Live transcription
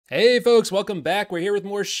Hey folks, welcome back. We're here with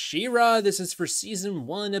more Shera. This is for season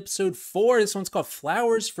 1, episode 4. This one's called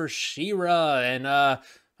Flowers for Shera. And I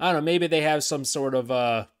don't know, maybe they have some sort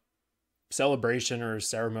of celebration or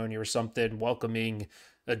ceremony or something welcoming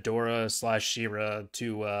Adora / Shera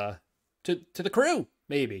to the crew.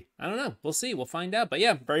 Maybe. I don't know. We'll see. We'll find out. But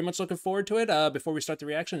yeah, very much looking forward to it. Before we start the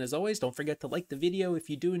reaction, as always, don't forget to like the video if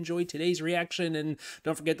you do enjoy today's reaction. And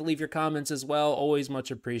don't forget to leave your comments as well. Always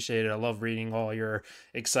much appreciated. I love reading all your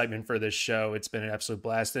excitement for this show. It's been an absolute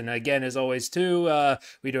blast. And again, as always, too,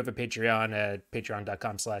 we do have a Patreon at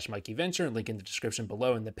patreon.com/MikeyVenture. Link in the description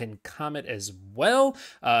below in the pinned comment as well.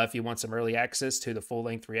 If you want some early access to the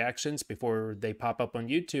full-length reactions before they pop up on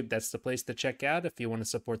YouTube, that's the place to check out if you want to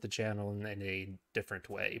support the channel in a different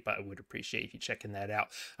way, but I would appreciate you checking that out.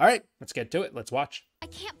 All right, let's get to it. Let's watch. I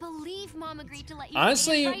can't believe Mom agreed to let you.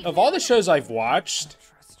 Honestly, of all the shows I've watched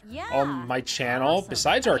on my channel,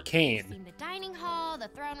 besides Arcane, the dining hall, the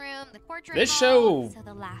throne room, the portrait this hall,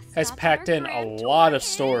 show has packed in a lot of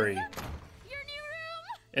story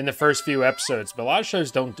in the first few episodes, but a lot of shows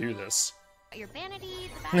don't do this. Your vanity,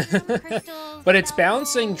 the bathroom, crystals, but it's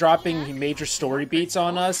balancing dropping major story beats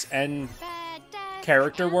on us and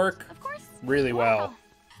character work really well.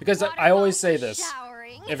 Because I always say this,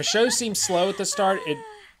 if a show seems slow at the start,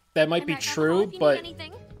 that might be true, but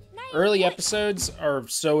early episodes are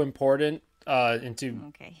so important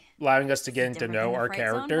into allowing us to get to know our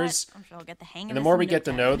characters. And the more we get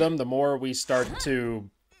to know them, the more we start to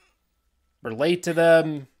relate to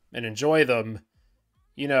them and enjoy them.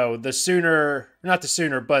 You know, the sooner, not the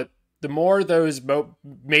sooner, but the more those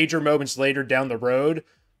major moments later down the road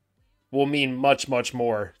will mean much, much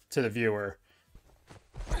more to the viewer.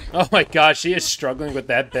 Oh my gosh, she is struggling with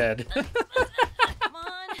that bed. Come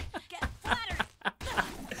on, get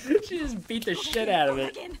flattered. She just beat the shit out of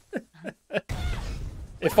it.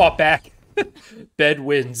 It fought back. Bed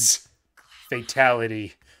wins.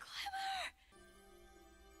 Fatality.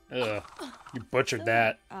 Ugh, you butchered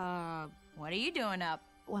that. What are you doing up?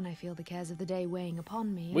 When I feel the cares of the day weighing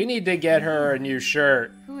upon me. We need to get her a new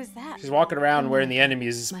shirt. Who is that? She's walking around wearing the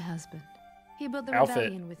enemy's my husband. He built the outfit.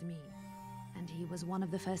 rebellion with me, and he was one of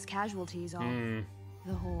the first casualties of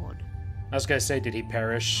the Horde. I was gonna say, did he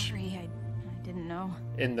perish Sorry, I didn't know.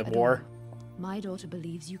 in the Adora, war? My daughter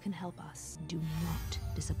believes you can help us. Do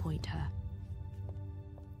not disappoint her.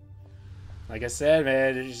 Like I said,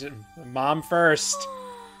 man, mom first.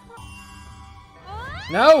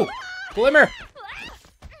 No! Glimmer!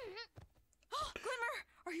 Glimmer,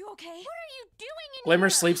 are you okay? What are you doing in Glimmer here?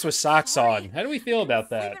 sleeps with socks on. How do we feel about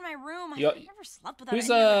that? Sleep in my room. Yo- I've never slept without who's,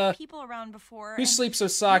 any other people around before. Who and sleeps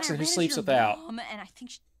with socks then and I who ran sleeps into your without? mom, and I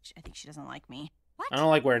think she doesn't like me. What? I don't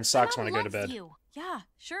like wearing socks Mom when I go to loves bed. You. Yeah,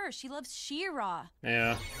 sure. She loves Shera.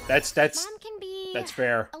 Yeah, that's Mom can be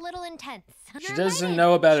fair. a little intense. She doesn't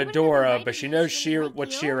know about Adora, but she knows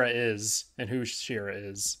what Shera is and who Shera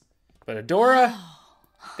is. But Adora,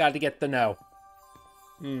 got to get the know.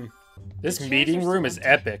 This meeting room is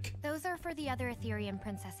epic. Those are for the other Ethereum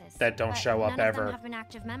princesses That don't but show up none of ever. them have been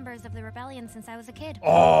active members of the rebellion since I was a kid.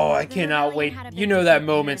 Oh, I The cannot wait. rebellion had a You big know that defeat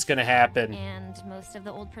moment's years gonna ago, happen. And most of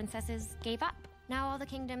the old princesses gave up. Now all the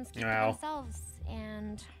kingdoms keep Wow. to themselves,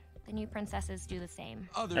 and the new princesses do the same.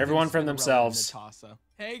 Everyone from themselves.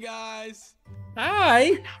 Hey guys. Hi.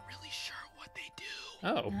 Not really sure what they do.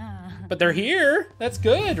 Oh, Ah. but they're here. That's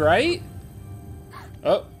good, right?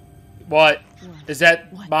 Oh, what? Is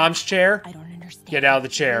that Mom's chair? I don't understand. Get out of the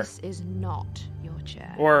chair. This is not your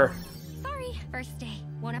chair. Or, Sorry, first day.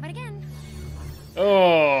 Won't have it again.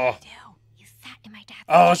 oh. You sat in my dad's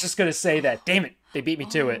Oh, I was just gonna say that. Damn it. They beat me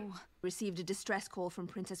to it. Received a distress call from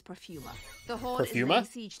Princess Perfuma. The Horde is Perfuma? laying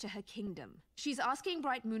siege to her kingdom. She's asking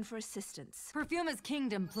Bright Moon for assistance. Perfuma's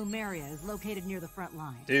kingdom, Plumeria, is located near the front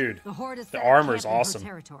line. Dude, The Horde is the set up armor's camp in her awesome.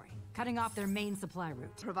 territory, cutting off their main supply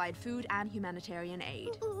route. Provide food and humanitarian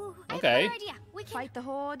aid. Ooh, I Okay. have a better idea. We can Fight the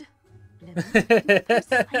Horde.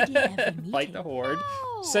 Fight the Horde.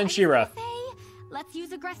 Oh, Send I was Shera. gonna say, let's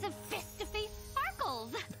use aggressive fist-to-face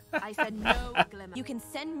sparkles. I said no, Glimmer. You can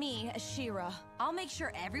send me a Shera. I'll make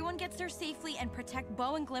sure everyone gets there safely and protect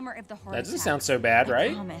Bo and Glimmer if the Horde That doesn't attacks. sound so bad, I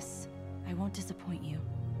right? promise. I won't disappoint you.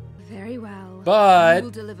 Very well. But You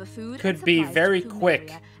will deliver food and could be supplies very to quick.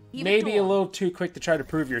 Plumeria. Even Maybe a Adora. little too quick to try to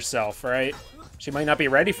prove yourself, right? She might not be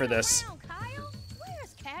ready for this. Kyle,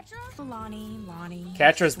 where's Catra? Lonnie.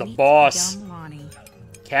 Catra's the Sweet, boss. dumb Lonnie.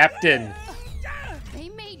 Captain. They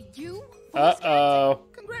made you? Uh-oh.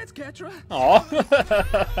 Congrats, Catra. Aw.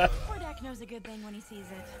 Hordak knows a good thing when he sees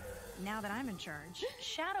it. Now that I'm in charge,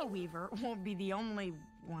 Shadow Weaver won't be the only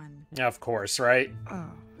one. Of course, right? Oh,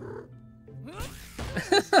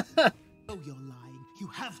 you're lying. You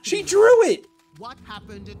have to. She drew it! What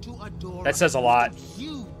happened to Adora? That says a lot. What did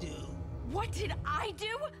you do? What did I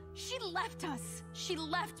do? She left us. She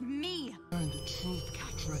left me. Learn the truth,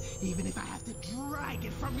 Catra, even if I have to drag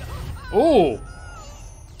it from you. Ooh.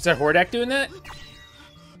 Is that Hordak doing that?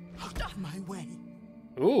 Out of my way.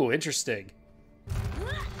 Ooh, interesting.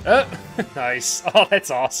 Oh, nice. Oh, that's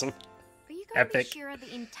awesome. Are you gonna Epic. be Shera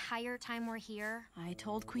the entire time we're here? I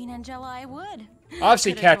told Queen Angela I would.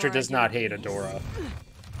 Obviously, Could Catra Adora does do not it? hate Adora.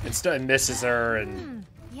 It misses her and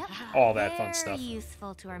Yep. all that fun stuff. Very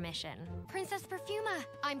useful to our mission. Princess Perfuma,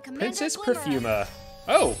 I'm Commander Princess Glimmer. Perfuma.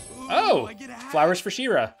 Oh, oh, I get a hat. flowers for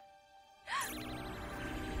Shera.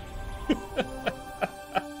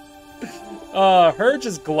 Her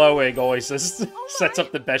just glowing always just sets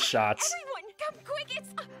up the best shots. Everyone, come quick!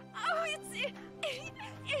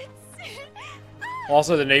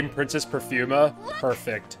 Also, the name Princess Perfuma,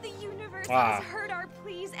 perfect. The universe Ah. has heard our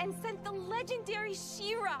pleas and sent the legendary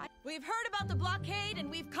Shera. We've heard about the blockade and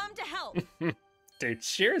we've come to help. Dude,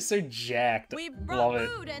 Shera's so jacked. We've Love brought it.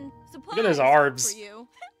 food and supplies Look at his arms. for you.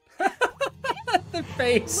 The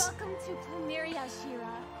face. Welcome to Plumeria,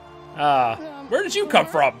 Shera. Where did you come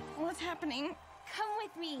from? What's happening? Come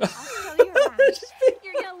with me. I'll show you around.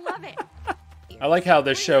 You're gonna love it. I like how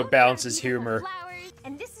this show balances humor. Flowers,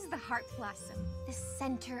 and this is the heart blossom, the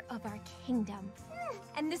center of our kingdom,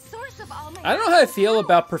 and the source of all my. I don't know how I feel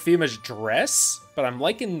about Perfuma's dress, but I'm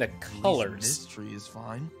liking the colors. This tree is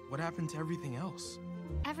fine. What happened to everything else?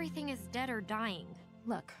 Everything is dead or dying.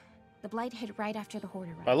 Look, the blight hit right after the Horde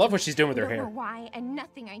arrived. I love what she's doing with her I don't know hair. why, and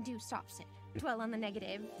nothing I do stops it. Dwell on the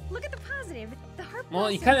negative. Look at the positive. The heart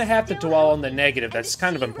Well, you blossom kind of have to still dwell helps, on the negative. and That's the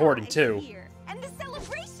kind of Shera important is too. here, and the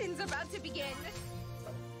celebration's about to begin.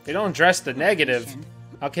 If you don't address the negative,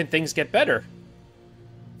 how can things get better?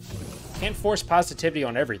 Can't force positivity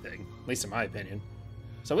on everything, at least in my opinion.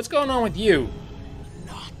 So what's going on with you?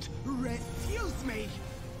 Not refuse me.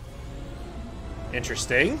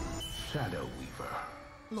 Interesting. Shadow Weaver,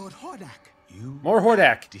 Lord Hordak, you More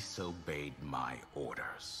Hordak. disobeyed my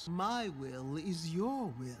orders. my will is your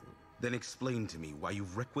will. Then explain to me why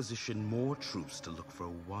you've requisitioned more troops to look for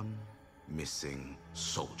one missing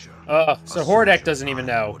soldier. So A Hordak soldier doesn't even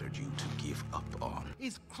I know. ordered you to give up on.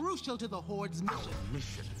 Is crucial to the Horde's mission. Our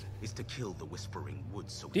mission is to kill the Whispering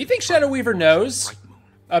Woods. So Do you think Shadow Weaver knows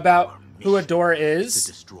about who Adora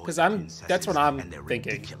is? Because that's what I'm thinking.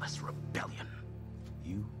 Ridiculous rebellion.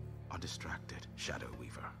 You are distracted, Shadow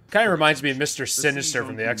Weaver. Kind of reminds me of Mr. The Sinister siege from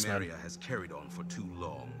on the X-Men. Plumeria has carried on for too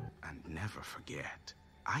long, and never forget,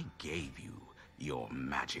 I gave you your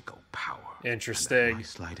magical power. And at Interesting. my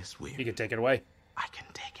slightest whim, You can take it away. I can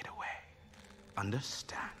take it away.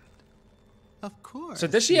 Understand? Of course. So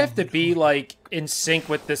does she have to be, like, in sync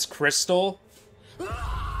with this crystal?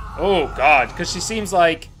 Oh, God. Because she seems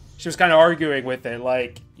like she was kind of arguing with it.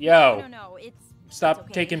 Like, yo, No, it's stop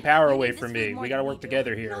okay. taking power You away did this from with me. more We gotta than work we do.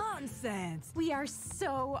 together here. Nonsense. We are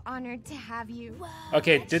so honored to have you.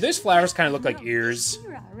 Okay, did those flowers kind of look like ears?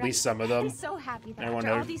 Shera, At right? least some of them. I'm so happy that Anyone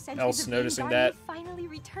after all these centuries else of being noticing gone, that? you finally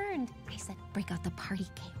returned. I said, break out the party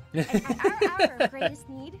cake. And at our greatest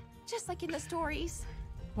need, just like in the stories.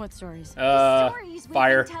 What stories? The stories we've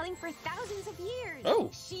fire. been telling for thousands of years. Oh,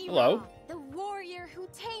 Shera, hello. the warrior who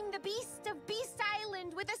tamed the beast of Beast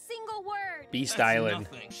Island with a single word. Beast That's Island.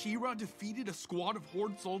 Nothing. Shera defeated a squad of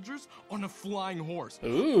Horde soldiers on a flying horse.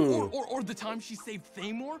 Ooh. Or the time she saved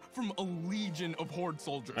Thamor from a legion of Horde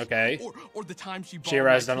soldiers. Okay. Or the time she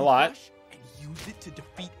Shera has done a lot. and used it to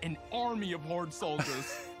defeat an army of Horde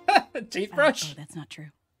soldiers. Toothbrush? that's not true.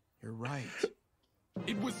 You're right.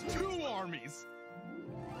 It was 2 armies.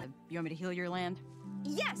 You want me to heal your land?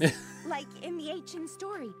 Yes, like in the ancient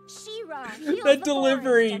story, Shera heals That the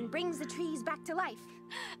delivery. forest and brings the trees back to life.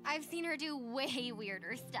 I've seen her do way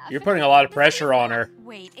weirder stuff. You're putting a lot of pressure on her.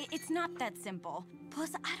 Wait, it's not that simple.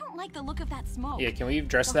 Plus, I don't like the look of that smoke. Yeah, can we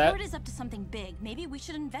address the that? Horde is up to something big. Maybe we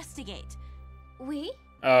should investigate. We?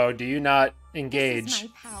 Oh, do you not This engage? is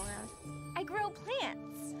my power. I grow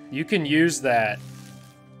plants. You can use that.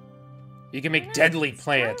 You can We're make not deadly strong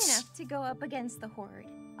plants. enough to go up against the Horde.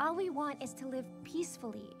 All we want is to live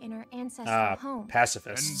peacefully in our ancestral home. And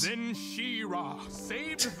Pacifists. then Shera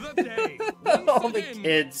saved the day. All Once the again.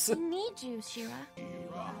 kids. We need you, Shera.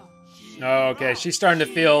 Oh, okay, she's starting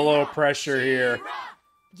to feel a little pressure here.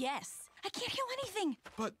 Yes, I can't heal anything.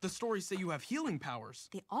 But the stories say you have healing powers.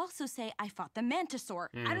 They also say I fought the Mantisaur.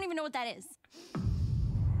 Hmm. I don't even know what that is.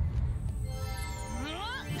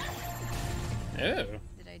 Oh.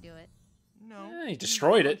 Did I do it? No. Yeah, you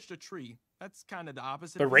destroyed it. punched a tree. That's kind of the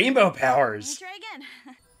opposite. The of rainbow healing. Let me powers. try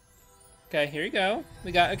again. Okay, here you go.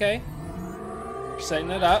 We got, okay. Setting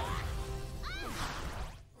it up.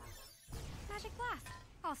 Magic blast.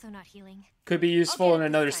 Also not healing. Could be useful in it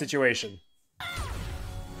another this time. situation.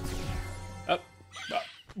 Oh,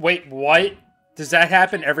 wait, what? Does that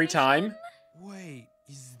happen every time? Wait,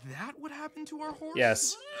 is that what happened to our horse?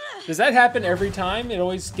 Yes. Does that happen every time? It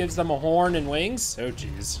always gives them a horn and wings? Oh,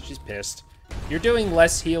 jeez. She's pissed. You're doing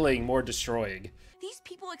less healing, more destroying. These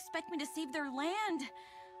people expect me to save their land.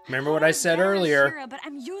 Remember what I said They're earlier? Shera, but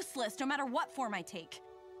I'm useless no matter what form I take.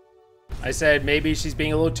 I said maybe she's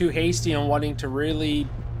being a little too hasty on wanting to really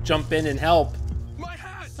jump in and help. My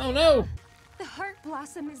hat! Oh no! The heart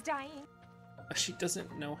blossom is dying. She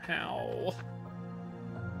doesn't know how.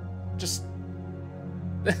 Just...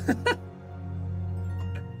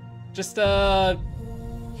 Just,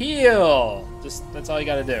 heal! Just, that's all you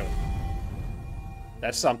gotta do.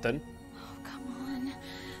 That's something. Oh, come on.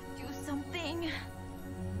 Do something.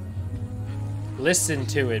 Listen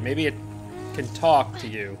to it. Maybe it can talk to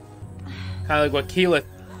you. Kind of like what Keyleth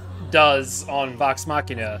does on Vox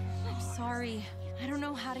Machina. I'm sorry. I don't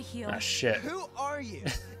know how to heal. Ah, shit. Who are you?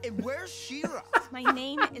 And where's Shera? My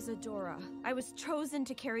name is Adora. I was chosen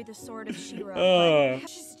to carry the sword of Shera. But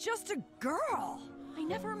she's just a girl. I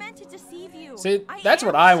never meant to deceive you. See, that's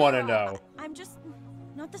what I want to Shera. know. I'm just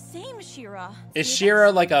not the same Shera. Is See,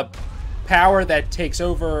 Shera like a power that takes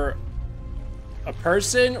over a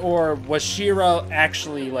person, or was Shera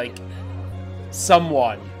actually like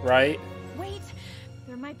someone, right? Wait,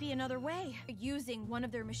 there might be another way. Using one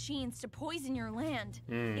of their machines to poison your land.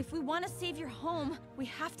 If we want to save your home, we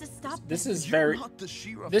have to stop This them. is very... Not the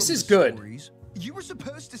Shera This from is the good. stories. You were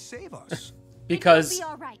supposed to save us. Because It'll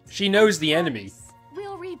be all right. she knows the enemy.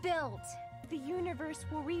 We'll rebuild. The universe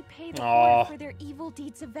will repay the Aw. Horde for their evil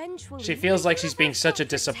deeds eventually. She feels The like she's being universe such a will protect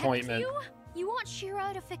disappointment. You want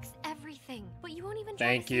Shera to fix everything, but you won't even try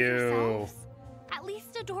Thank to save you. yourselves. At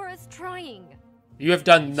least Adora's trying. You have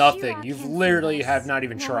done nothing. Shera You've can't literally save us. have not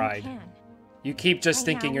even No one tried. can. You keep just Right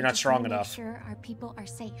thinking now, you're we not just strong wanna make enough. Sure our people are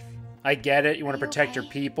safe. I get it. You want Are to you protect your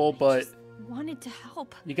okay? people, but Wanted to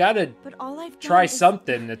help, you gotta but all I've done try is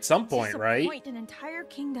something at some point, right? disappoint an entire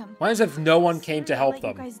kingdom. Why as if no one came to Sorry I help let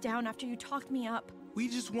them? You guys down after you talked me up. We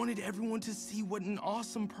just wanted everyone to see what an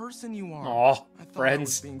awesome person you are. Aw, I thought I was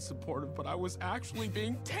friends. being supportive, but I was actually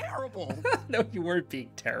being terrible. No, you weren't being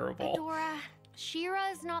terrible. Adora, Shera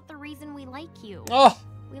is not the reason we like you. Oh,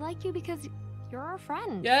 We like you because you're our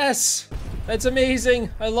friend. yes! That's amazing.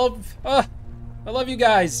 I love you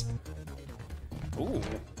guys. Ooh.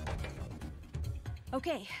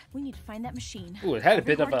 Okay, we need to find that machine. Ooh, it had a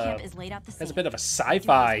Every bit of Horde a camp is laid out the has a same. bit of a Duty is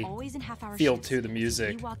sci-fi always in half-hour feel shifts. to the So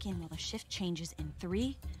music. you walk in while the shift changes in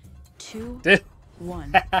 3, 2, I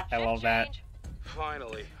 1. love that.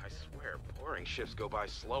 Finally, I swear, boring shifts go by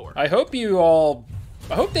slower. I hope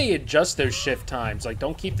they adjust those shift times. Like,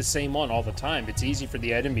 don't keep the same one all the time. It's easy for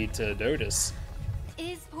the enemy to notice.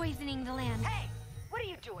 Is poisoning the land. Hey, what are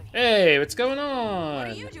you doing here? Hey, what's going What on?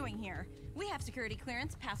 are you doing here? We have security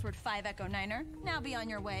clearance, password 5 Echo Niner. Now be on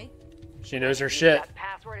your way. She knows her shit. That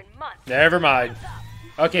password in months. Never mind.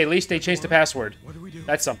 Okay, at least they changed the password. What do we do?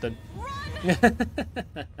 That's something.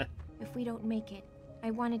 If we don't make it, I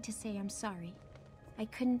wanted to say I'm sorry. I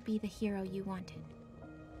couldn't be the hero you wanted.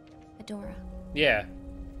 Adora. Yeah.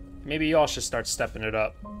 Maybe y'all should start stepping it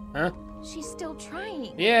up. Huh? She's still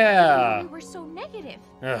trying. Yeah. We were so negative.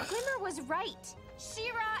 Ugh. Glimmer was right.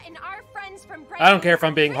 Shera and our friends from I don't care if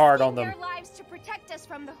I'm being hard on them. Their lives to protect us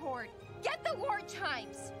from the Horde. Get the war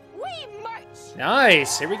chimes. We march.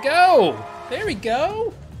 Nice. Here we go. There we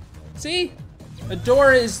go. See?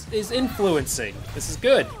 Adora is influencing. This is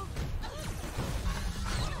good.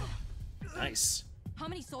 Nice. How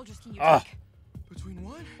many soldiers can you Ah. take? Between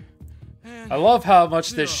what? And I love how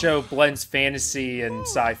much this show blends fantasy and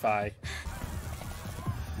sci-fi.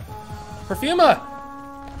 Perfuma!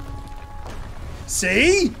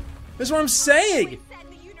 See? That's what I'm saying! Said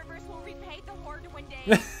the universe will repay the Horde one day.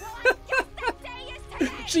 Well, I guess that day is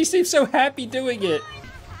today. She seems so happy doing it.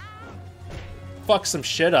 Fuck some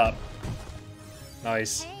shit up.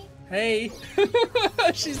 Nice. Hey.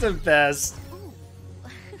 She's the best.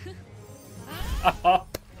 Oh,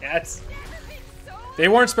 yes. They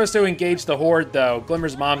weren't supposed to engage the Horde, though.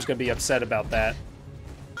 Glimmer's mom's gonna be upset about that.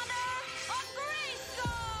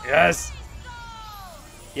 Yes.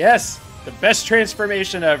 Yes. The best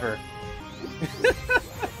transformation ever.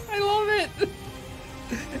 I love it.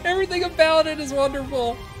 Everything about it is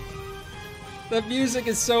wonderful. The music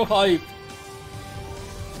is so hype.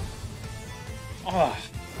 Oh.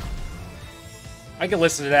 I could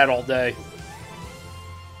listen to that all day.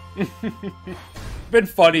 Been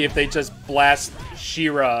funny if they just blast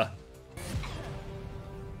Shera.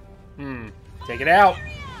 Take it out.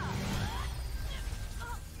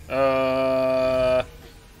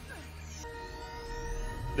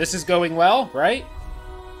 This is going well, right?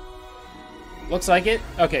 Looks like it.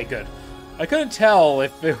 Okay, good. I couldn't tell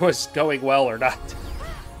if it was going well or not.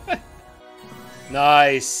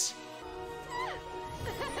 Nice.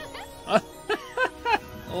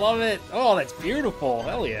 Love it. Oh, that's beautiful.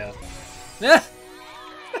 Hell yeah.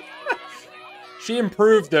 She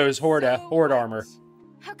improved those Horde armor.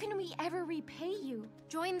 How can we ever repay you?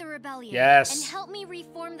 Join the rebellion. Yes. And help me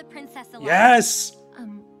reform the Princess Alliance. Yes.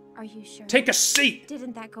 Are you sure? Take a seat.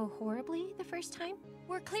 Didn't that go horribly the first time?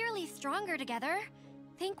 We're clearly stronger together.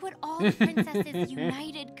 Think what all the princesses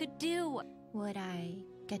united could do. Would I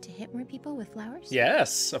get to hit more people with flowers?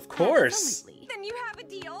 Yes, of course. Absolutely. Then you have a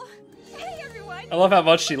deal. Hey, everyone. I love how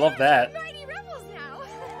much she loved that. Mighty rebels now.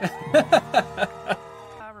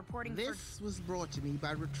 Reporting This was brought to me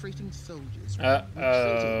by retreating soldiers. Uh-oh.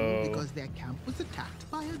 Retreating because their camp was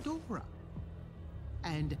attacked by Adora.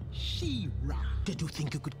 And Shera. Did you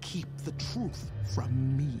think you could keep the truth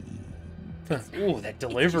from me? Ooh, that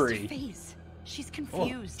delivery. It's just a phase. She's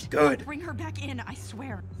confused. Good. Bring her back in, I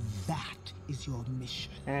swear. That is your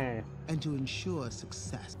mission. And to ensure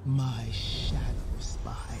success, my shadow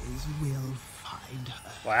spies will find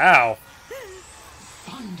her. Wow.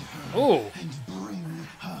 Find her Ooh. and bring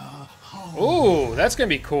her home. Ooh, that's gonna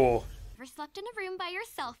be cool. Ever slept in a room by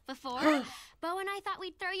yourself before? Bo and I thought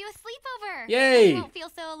we'd throw you a sleepover. Yay. You won't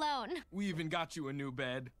feel so alone. We even got you a new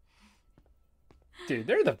bed. Dude,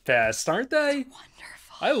 they're the best, aren't they?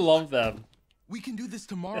 Wonderful. I love them. We can do this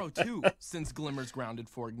tomorrow, too, since Glimmer's grounded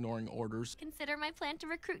for ignoring orders. Consider my plan to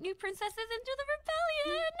recruit new princesses into the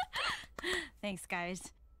rebellion. Thanks,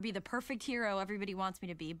 guys. Be the perfect hero everybody wants me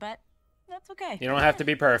to be, but that's okay. You don't have to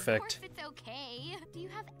be Of course perfect. it's okay. Do you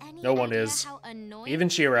have any No one idea is. how annoying Even it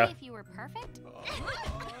would Shera. be if you were perfect?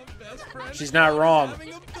 Best friend She's not wrong.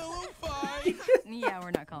 having a pillow fight. Yeah,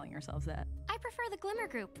 we're not calling ourselves that. I prefer the Glimmer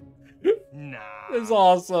group. Nah. It's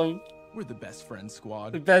awesome. We're the best friend The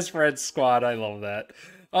squad. best friends squad. I love that.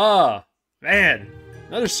 Ah, man.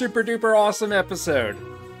 Another super duper awesome episode.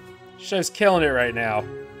 Show's killing it right now.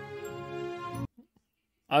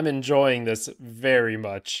 I'm enjoying this very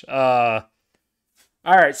much. Alright,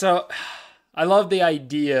 so I love the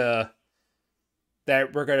idea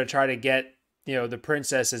that we're gonna try to get, you know, the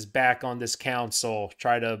princesses back on this council,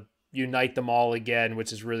 try to unite them all again,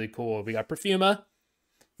 which is really cool. We got Perfuma.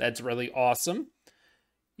 That's really awesome.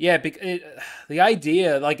 Yeah, the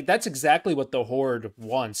idea, like, that's exactly what the Horde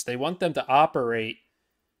wants. They want them to operate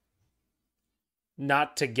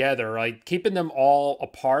not together. Like, keeping them all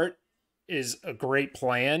apart is a great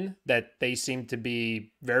plan that they seem to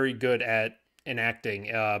be very good at enacting.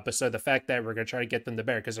 But so the fact that we're going to try to get them to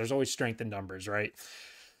bear, because there's always strength in numbers, right?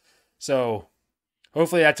 So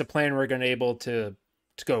hopefully that's a plan we're going to be able to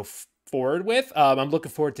go forward with. I'm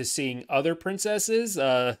looking forward to seeing other princesses.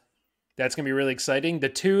 That's going to be really exciting. The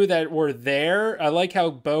two that were there, I like how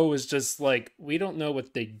Bo was just like, we don't know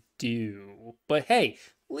what they do. But hey,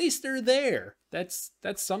 at least they're there. That's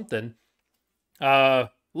something. A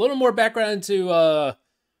little more background into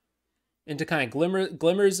kind of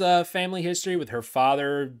Glimmer's family history, with her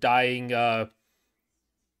father dying, you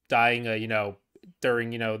know,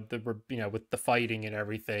 during, you know, with the fighting and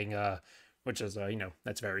everything, which is, you know,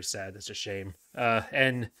 that's very sad. That's a shame.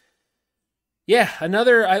 And yeah,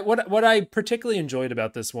 what I particularly enjoyed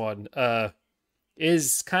about this one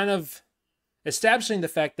is kind of establishing the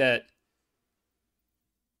fact that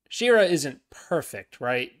Shera isn't perfect,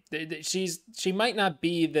 right? She might not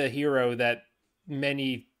be the hero that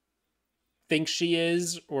many think she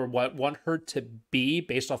is or want her to be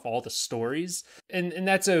based off all the stories. And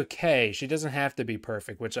that's okay. She doesn't have to be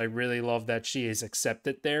perfect, which I really love that she is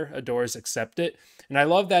accepted there. Adora's accepted. And I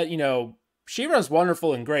love that, you know, Shera's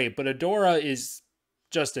wonderful and great, but Adora is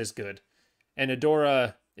just as good. And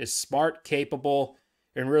Adora is smart, capable,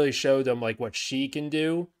 and really showed them like what she can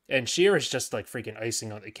do. And Shera's just like freaking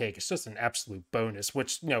icing on the cake. It's just an absolute bonus,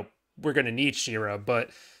 which, you know, we're going to need Shera, but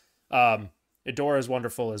Adora is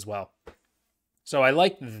wonderful as well. So I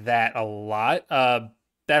like that a lot.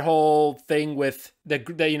 That whole thing with the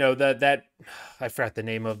you know, that I forgot the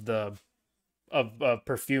name of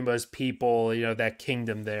Perfuma's people, you know, that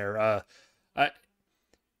kingdom there.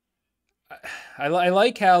 I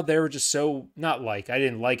like how they were just so, I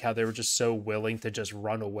didn't like how they were just so willing to just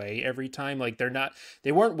run away every time. Like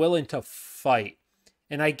they weren't willing to fight.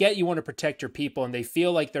 And I get you want to protect your people and they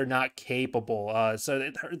feel like they're not capable. So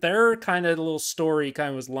their kind of little story kind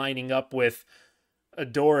of was lining up with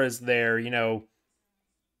Adora's there, you know.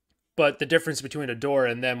 But the difference between Adora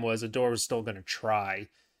and them was Adora was still going to try.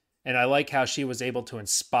 And I like how she was able to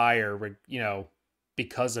inspire, you know,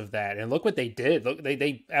 because of that. And look what they did. Look,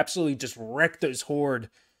 they absolutely just wrecked those Horde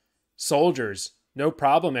soldiers. no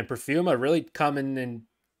problem. And Perfuma really coming in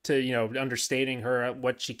to, you know, understanding her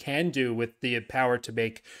what she can do with the power to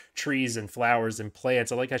make trees and flowers and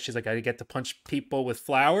plants. I like how she's like, I get to punch people with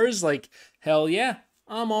flowers. Like, hell yeah,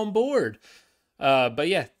 I'm on board. But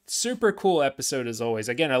yeah, super cool episode as always.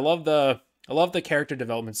 Again, I love the character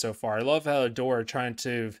development so far. I love how Adora trying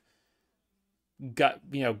to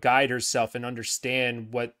guide herself and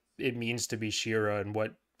understand what it means to be Shera and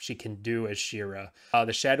what she can do as Shera.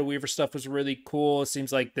 The Shadow Weaver stuff was really cool. It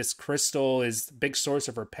seems like this crystal is a big source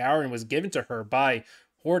of her power and was given to her by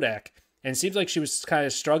Horde. And it seems like she was kind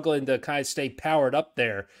of struggling to kind of stay powered up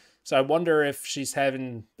there. So I wonder if she's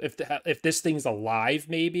having, if this thing's alive,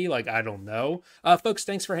 maybe. Like, I don't know. Folks,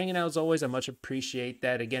 thanks for hanging out as always. I much appreciate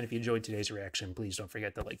that. Again, if you enjoyed today's reaction, please don't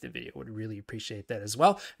forget to like the video. Would really appreciate that as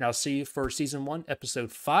well. And I'll see you for Season 1,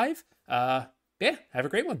 Episode 5. Yeah, have a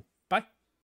great one.